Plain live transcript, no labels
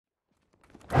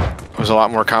was a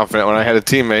lot more confident when I had a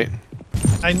teammate.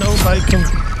 I know by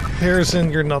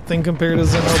comparison you're nothing compared to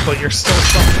Zeno, but you're still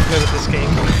something good at this game.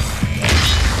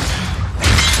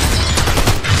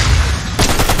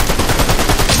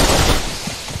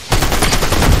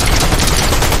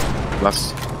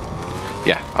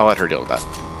 Yeah, I'll let her deal with that.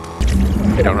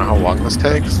 I don't know how long this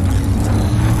takes.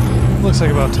 Looks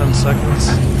like about 10 seconds.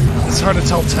 It's hard to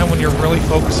tell 10 when you're really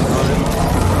focusing on it.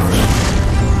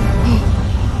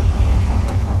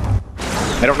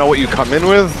 I don't know what you come in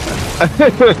with. I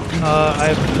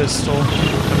have a pistol.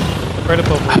 Right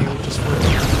above you, just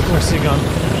where's the gun?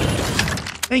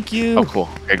 Thank you! Oh, cool.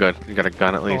 Okay, good. You got a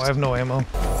gun at least. Oh, I have no ammo.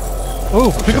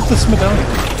 Oh, pick up this medallion.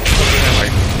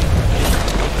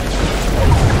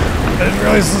 I didn't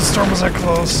realize the storm was that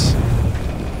close.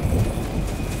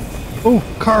 Oh,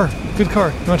 car. Good car.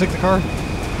 You want to take the car?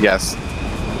 Yes.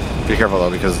 Be careful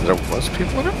though, because there was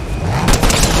people in it.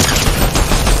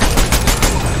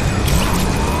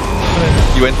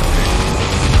 You in?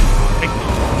 I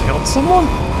killed someone?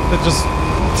 That just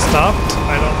stopped?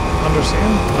 I don't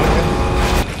understand. Okay.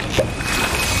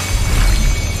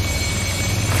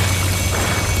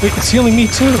 Wait, it's healing me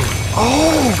too.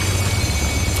 Oh!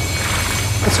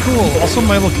 That's cool. Also,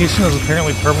 my location is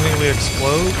apparently permanently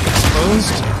exposed.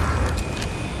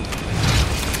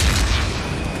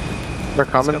 They're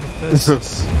coming.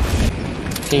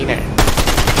 Tina. I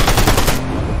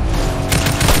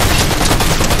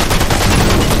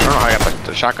don't know how I got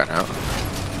the shotgun out.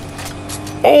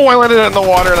 Oh, I landed in the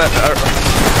water. That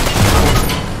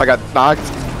I got knocked.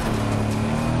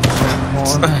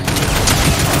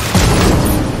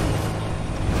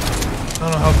 I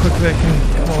don't know how quickly I can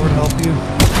come over to help you.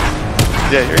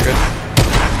 Yeah, you're good.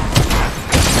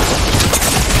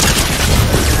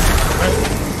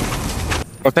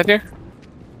 What's that here?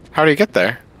 How do you get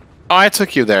there? Oh, I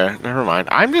took you there. Never mind.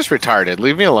 I'm just retarded.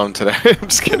 Leave me alone today. I'm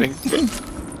just kidding.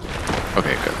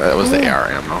 Okay, good. That was the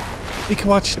AR ammo. You can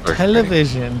watch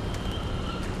television.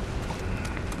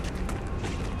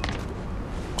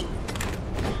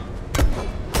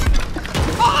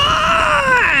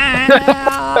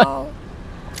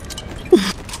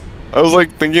 I was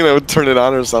like thinking I would turn it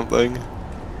on or something.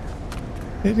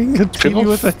 Hitting a TV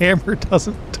with a hammer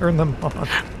doesn't turn them on.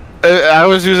 I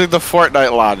was using the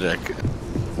Fortnite logic.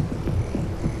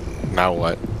 Now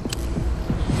what?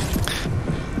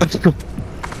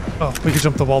 Oh, we could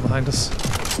jump the wall behind us.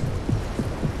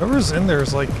 Whoever's in there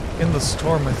is like in the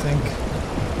storm, I think.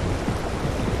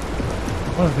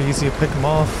 It would be easy to pick them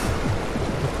off.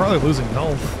 They're probably losing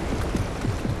health.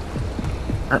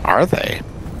 Where are they?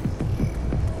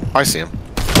 Oh, I see him.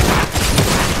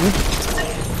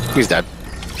 He's dead.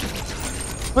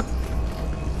 What?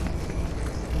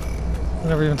 I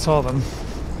never even saw them.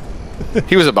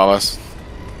 He was above us.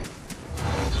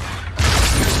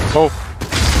 Oh.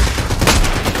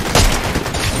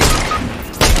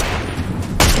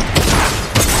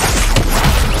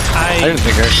 I didn't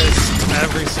think I missed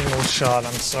every single shot,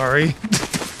 I'm sorry.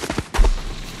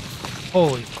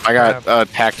 Holy crap. I got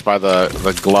attacked by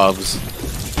the gloves.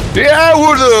 Yeah,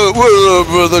 we're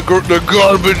the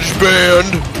garbage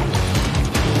band.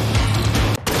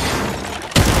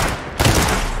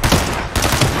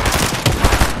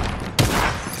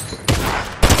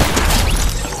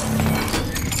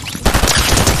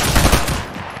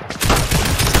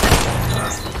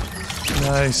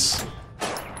 Nice.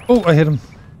 Oh, I hit him.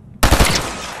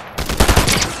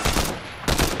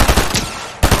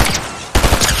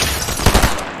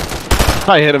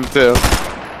 I hit him too.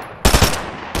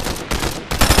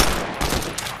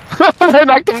 I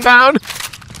knocked him down.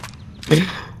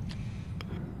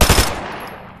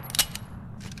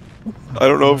 I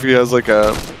don't know if he has like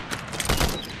a...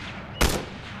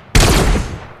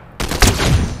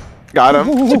 Got him.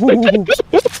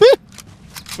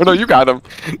 Oh no, you got him.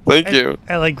 Thank you.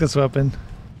 I like this weapon.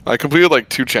 I completed like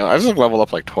 2 challenges. I just leveled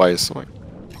up like twice. I'm like...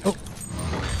 Oh.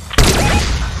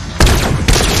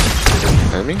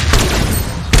 Enemy?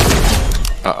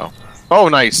 Uh-oh. Oh,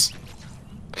 nice.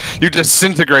 You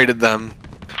disintegrated them.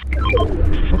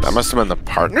 Oops. That must have been the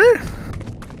partner?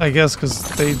 I guess, because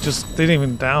they didn't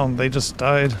even down. They just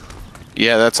died.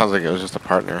 Yeah, that sounds like it was just a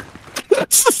partner.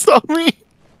 That's so mean.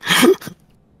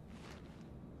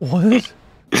 What?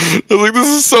 I was like, this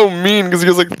is so mean, because he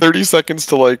has like 30 seconds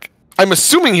to like... I'm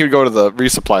assuming he would go to the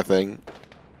resupply thing.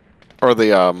 Or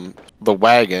the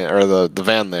wagon, or the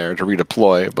van there to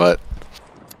redeploy, but...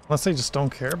 Unless they just don't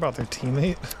care about their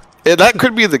teammate. Yeah, that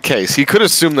could be the case. He could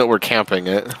assume that we're camping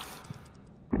it.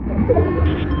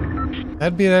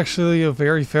 That'd be actually a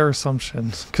very fair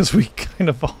assumption, because we kind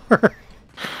of are.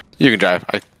 You can drive.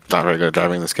 I'm not very good at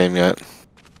driving this game yet.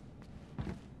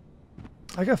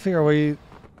 I gotta figure a way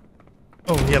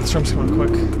Oh yeah, the storm's coming quick.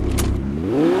 I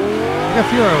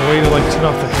figure out a way to like turn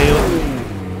off the hail.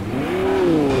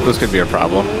 This could be a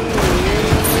problem.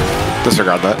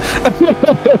 Disregard that.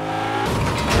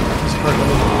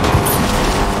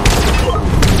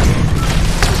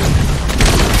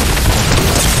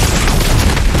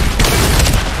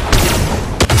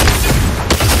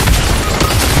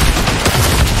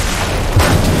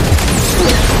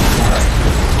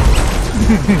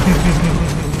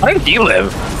 Where did you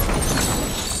live?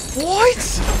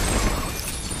 What?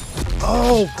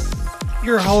 Oh,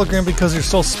 you're a hologram because you're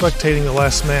still spectating the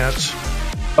last match.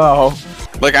 Oh.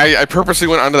 Like, I purposely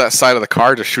went onto that side of the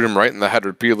car to shoot him right in the head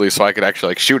repeatedly so I could actually,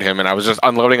 like, shoot him, and I was just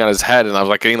unloading on his head, and I was,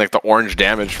 like, getting, like, the orange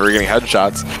damage for getting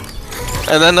headshots.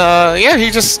 And then, yeah,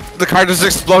 the car just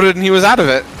exploded and he was out of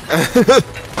it.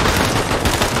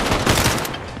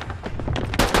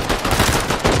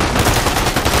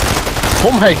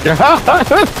 Oh my god!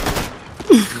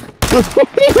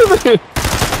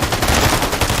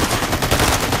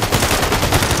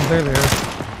 They're there.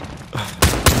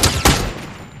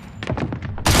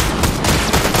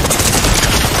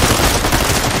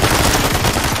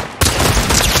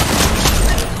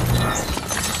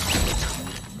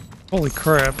 Holy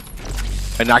crap.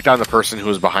 I knocked down the person who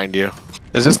was behind you.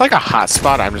 Is this like a hot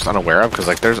spot I'm just unaware of? Because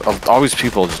like there's always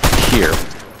people just here.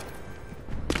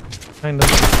 Kind of.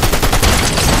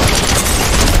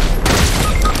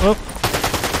 Oh.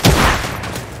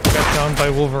 Got down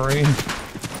by Wolverine.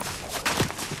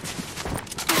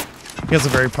 He has a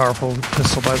very powerful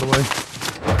pistol, by the way.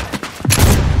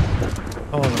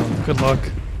 Oh no, good luck.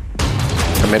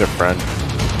 I made a friend.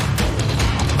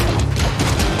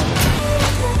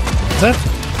 Is that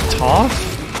Toph?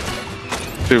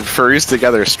 Dude, furries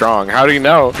together strong. How do you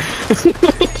know?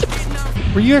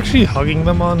 Were you actually hugging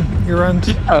them on your end?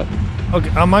 Yeah.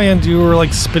 Okay, on my end, you were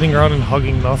like spinning around and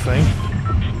hugging nothing.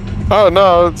 Oh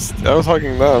no, I was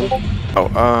hugging them. Oh,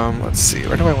 let's see.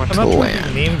 Where do I want to land? I'm not trying to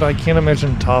be mean, but I can't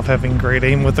imagine Toph having great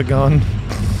aim with a gun.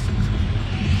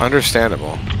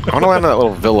 Understandable. I want to land in that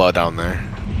little villa down there.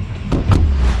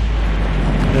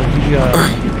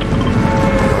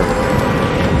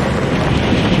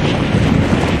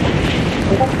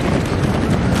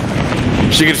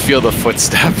 She could feel the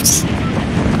footsteps.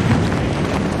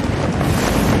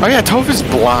 Oh yeah, Toph is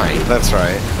blind. That's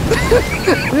right.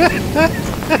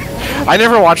 I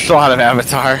never watched a lot of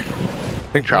Avatar.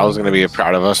 I think Charles is going to be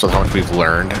proud of us with how much we've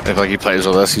learned. If like he plays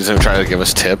with us, he's going to try to give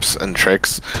us tips and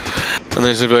tricks. And then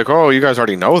he's going to be like, oh, you guys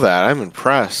already know that. I'm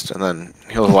impressed. And then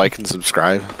he'll like and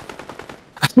subscribe.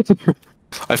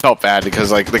 I felt bad because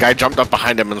like the guy jumped up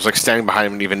behind him and was like standing behind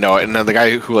him and didn't even know it. And then the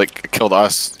guy who like killed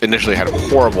us initially had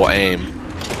horrible aim.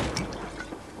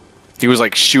 He was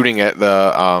like shooting at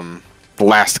the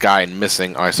last guy and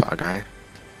missing. Oh, I saw a guy.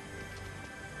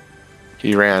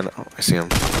 He ran. Oh, I see him.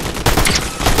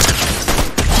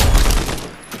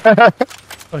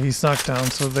 Oh, he's knocked down,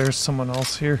 so there's someone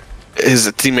else here.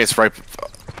 His teammate's right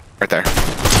there.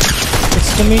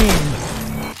 It's the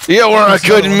meme. You were a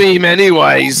good meme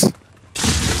anyways.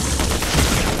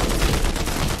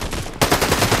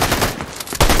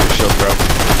 Shield, bro.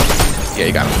 Yeah,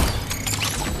 you got him.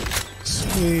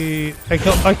 Sweet.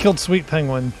 I killed Sweet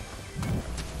Penguin.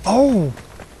 Oh!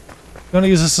 You want to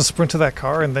use this to sprint to that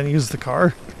car and then use the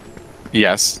car?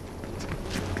 Yes.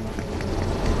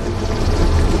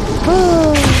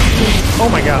 Oh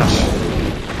my gosh.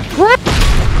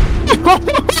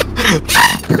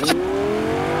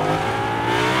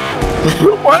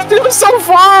 Why did it go so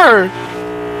far?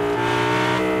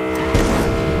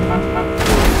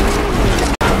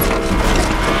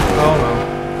 Oh no.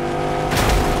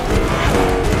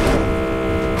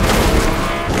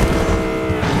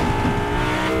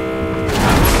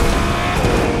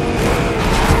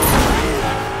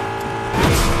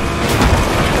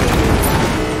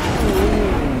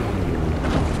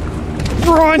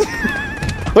 Run!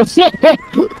 I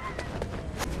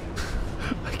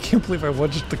can't believe I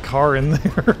wedged the car in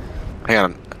there. Hang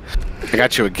on. I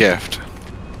got you a gift.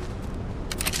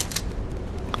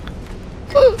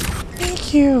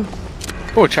 Thank you.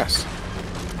 Oh, a chest.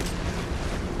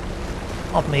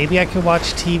 Oh, maybe I could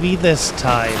watch TV this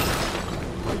time.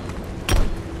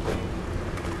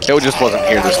 It just wasn't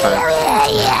here this time.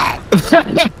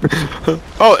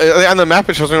 Oh, on the map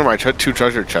it shows me where my two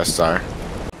treasure chests are.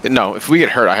 No, if we get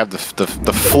hurt, I have the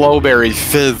Flowberry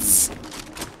Fizz.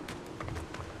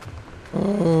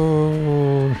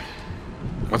 Oh.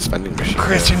 What's vending machine?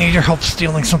 Chris, I need your help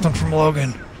stealing something from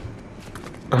Logan.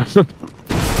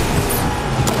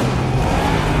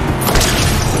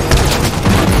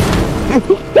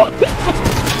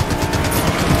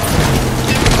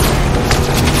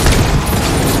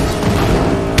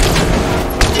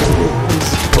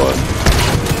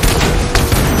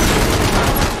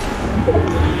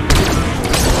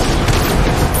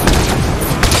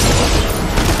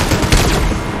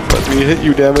 hit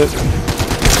you, damn it.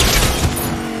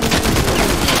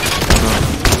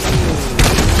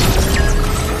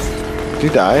 Did you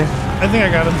die? I think I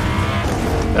got him.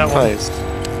 That one. Nice.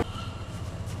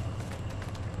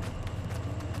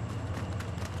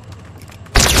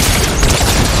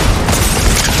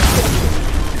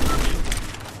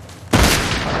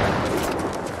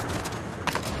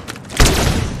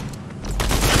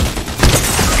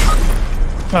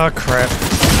 Oh crap.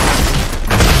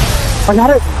 I got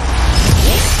it!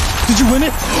 Did you win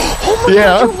it? Oh my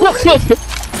yeah. God,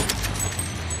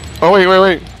 oh wait.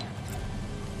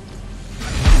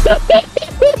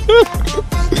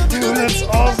 dude, that's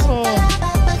awesome!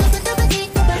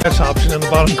 Catch option in the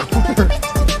bottom corner.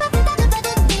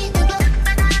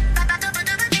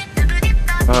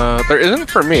 There isn't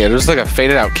for me. It was like a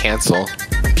faded out cancel.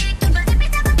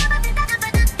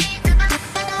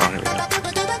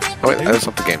 Oh wait, that is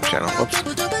up the game channel. Whoops.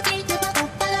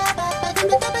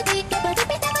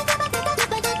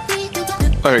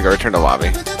 There we go, return to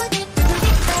lobby.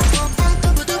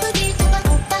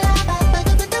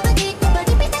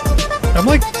 I'm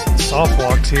like soft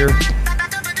locked here.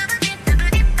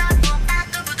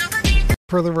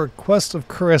 Per the request of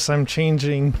Chris, I'm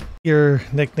changing your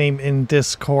nickname in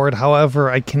Discord.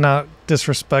 However, I cannot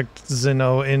disrespect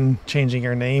Zeno in changing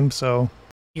your name, so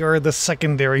you're the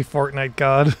secondary Fortnite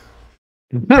god.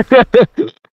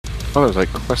 Oh, there's like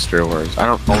quest rewards. I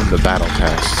don't own the battle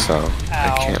pass, so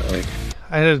I can't like.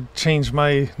 I had to change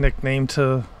my nickname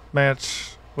to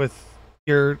match with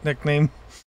your nickname.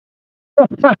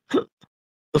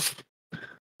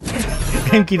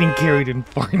 I'm getting carried in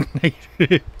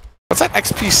Fortnite. What's that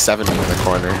XP7 in the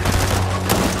corner?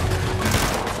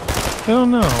 I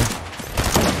don't know.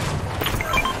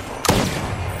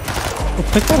 Well,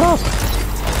 pick that up.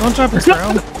 Don't drop your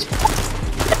crown.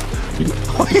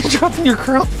 What are you dropping your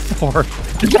crown for?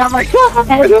 You got my crown!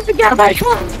 You got my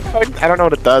crown! I don't know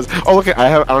what it does. Oh look,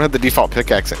 I don't have the default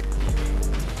pickaxe.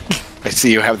 I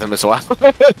see you have them as well.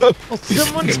 Well,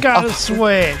 someone's got to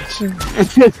switch. I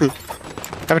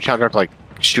have a challenge where I have to like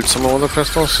shoot someone with a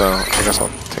pistol, so I guess I'll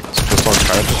take this pistol and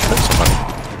try to just hit somebody.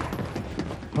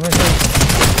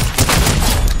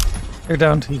 You're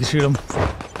down. You can shoot him.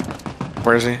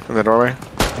 Where is he? In the doorway?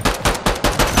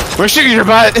 We're shooting your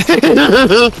butt!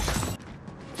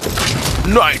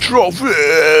 Nitro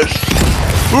fish!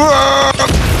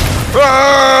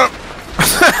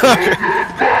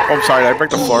 I'm sorry, did I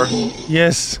break the floor?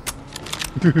 Yes.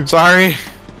 Sorry.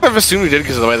 I've assumed we did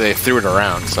because of the way they threw it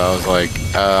around, so I was like,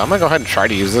 I'm gonna go ahead and try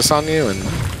to use this on you and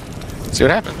see what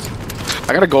happens.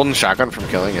 I got a golden shotgun from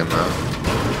killing him, though.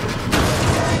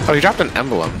 Oh, he dropped an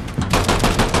emblem.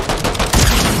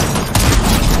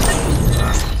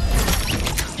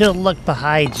 Just look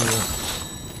behind you.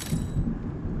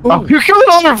 Oh, you killed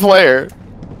another player!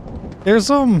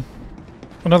 There's,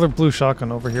 another blue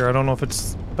shotgun over here. I don't know if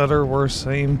it's better, worse,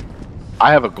 same.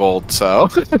 I have a gold, so...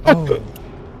 Oh.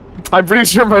 I'm pretty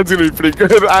sure mine's gonna be pretty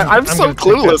good. I'm so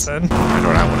clueless. I know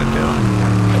what I want to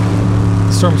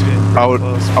do. Storm's getting Oh,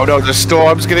 close. oh no, the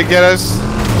storm's gonna get us.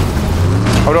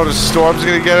 Oh no, the storm's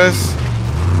gonna get us.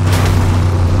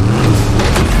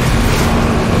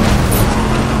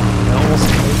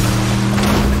 Almost.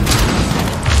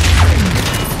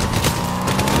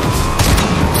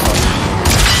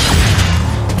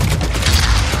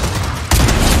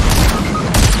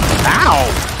 Ow!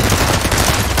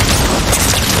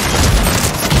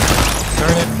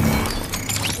 Darn it.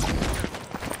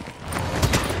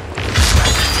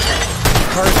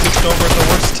 Car switched over at the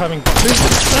worst timing. There's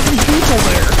 7 people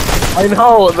there. I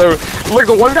know. Like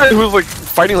the one guy who was like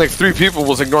fighting like 3 people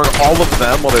was ignoring all of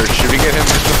them while they were shooting at him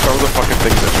just to throw the fucking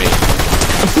things at me.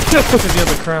 Because you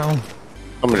have the crown.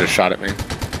 Someone just shot at me.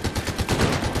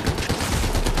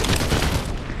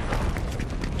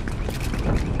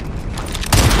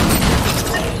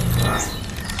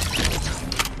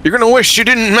 You're gonna wish you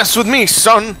didn't mess with me,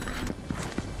 son.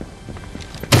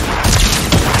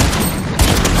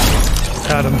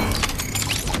 Got him.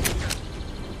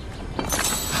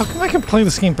 How come I can play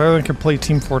this game better than I can play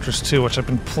Team Fortress 2, which I've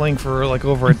been playing for like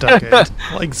over a decade?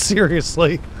 Like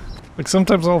seriously. Like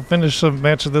sometimes I'll finish a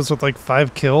match of this with like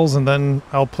 5 kills and then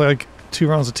I'll play like 2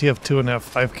 rounds of TF2 and have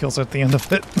 5 kills at the end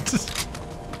of it.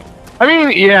 I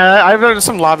mean, yeah, I've noticed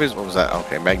some lobbies. What was that?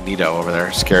 Okay, Magneto over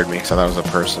there scared me, so that was a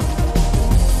person.